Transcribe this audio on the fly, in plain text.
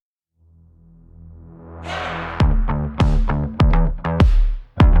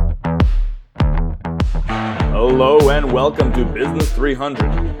and welcome to Business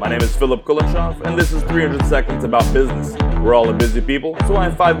 300. My name is Philip Kulenshoff, and this is 300 Seconds About Business. We're all a busy people, so I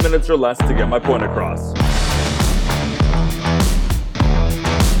have 5 minutes or less to get my point across.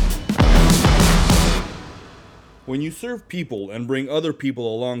 When you serve people and bring other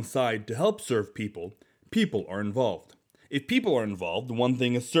people alongside to help serve people, people are involved. If people are involved, one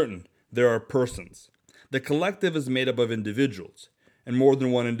thing is certain: there are persons. The collective is made up of individuals, and more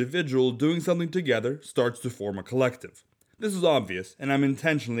than one individual doing something together starts to form a collective. This is obvious, and I'm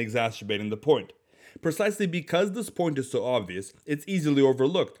intentionally exacerbating the point. Precisely because this point is so obvious, it's easily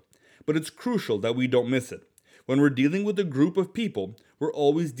overlooked, but it's crucial that we don't miss it. When we're dealing with a group of people, we're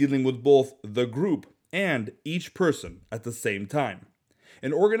always dealing with both the group and each person at the same time.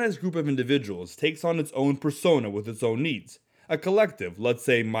 An organized group of individuals takes on its own persona with its own needs. A collective, let's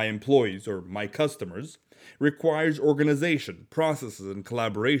say my employees or my customers, requires organization, processes, and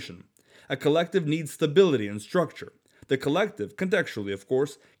collaboration. A collective needs stability and structure. The collective, contextually of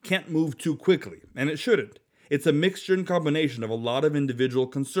course, can't move too quickly, and it shouldn't. It's a mixture and combination of a lot of individual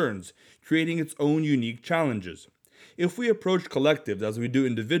concerns, creating its own unique challenges. If we approach collectives as we do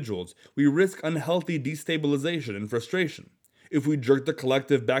individuals, we risk unhealthy destabilization and frustration. If we jerk the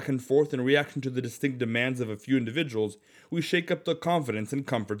collective back and forth in reaction to the distinct demands of a few individuals, we shake up the confidence and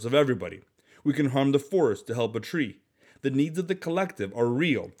comforts of everybody. We can harm the forest to help a tree. The needs of the collective are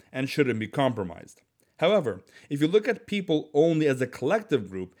real and shouldn't be compromised. However, if you look at people only as a collective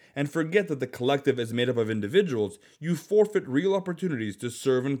group and forget that the collective is made up of individuals, you forfeit real opportunities to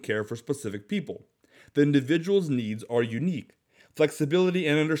serve and care for specific people. The individual's needs are unique. Flexibility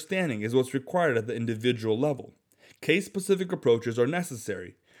and understanding is what's required at the individual level. Case-specific approaches are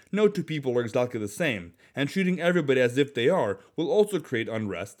necessary. No two people are exactly the same, and treating everybody as if they are will also create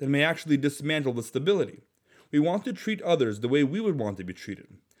unrest and may actually dismantle the stability. We want to treat others the way we would want to be treated.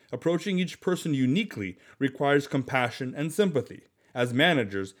 Approaching each person uniquely requires compassion and sympathy. As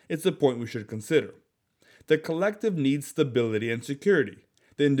managers, it's a point we should consider. The collective needs stability and security.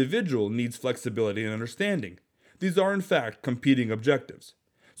 The individual needs flexibility and understanding. These are in fact competing objectives.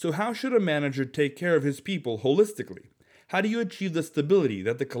 So how should a manager take care of his people holistically? How do you achieve the stability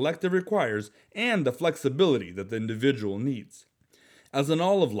that the collective requires and the flexibility that the individual needs? As in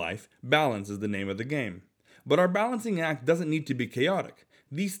all of life, balance is the name of the game. But our balancing act doesn't need to be chaotic.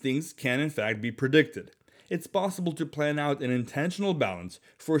 These things can in fact be predicted. It's possible to plan out an intentional balance,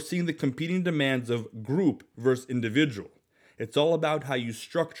 foreseeing the competing demands of group versus individual. It's all about how you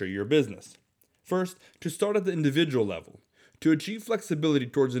structure your business. First, to start at the individual level. To achieve flexibility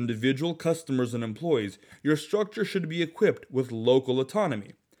towards individual customers and employees, your structure should be equipped with local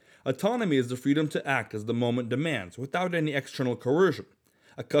autonomy. Autonomy is the freedom to act as the moment demands, without any external coercion.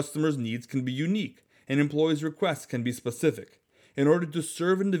 A customer's needs can be unique, and employees' requests can be specific. In order to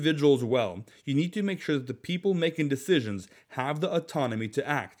serve individuals well, you need to make sure that the people making decisions have the autonomy to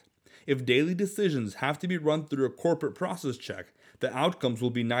act. If daily decisions have to be run through a corporate process check, the outcomes will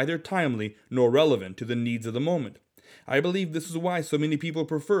be neither timely nor relevant to the needs of the moment. I believe this is why so many people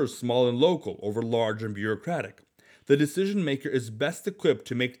prefer small and local over large and bureaucratic. The decision maker is best equipped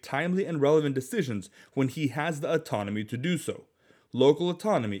to make timely and relevant decisions when he has the autonomy to do so. Local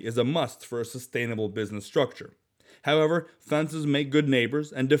autonomy is a must for a sustainable business structure. However, fences make good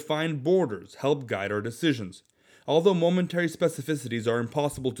neighbors, and defined borders help guide our decisions. Although momentary specificities are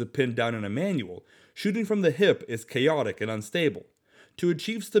impossible to pin down in a manual, shooting from the hip is chaotic and unstable. To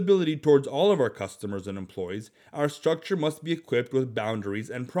achieve stability towards all of our customers and employees, our structure must be equipped with boundaries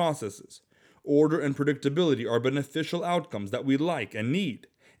and processes. Order and predictability are beneficial outcomes that we like and need,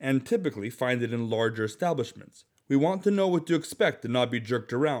 and typically find it in larger establishments. We want to know what to expect and not be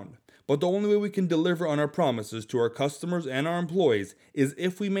jerked around. But the only way we can deliver on our promises to our customers and our employees is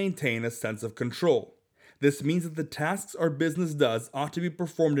if we maintain a sense of control. This means that the tasks our business does ought to be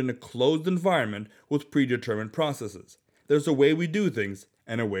performed in a closed environment with predetermined processes. There's a way we do things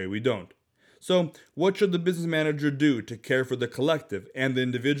and a way we don't. So, what should the business manager do to care for the collective and the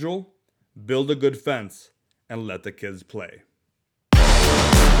individual? Build a good fence and let the kids play.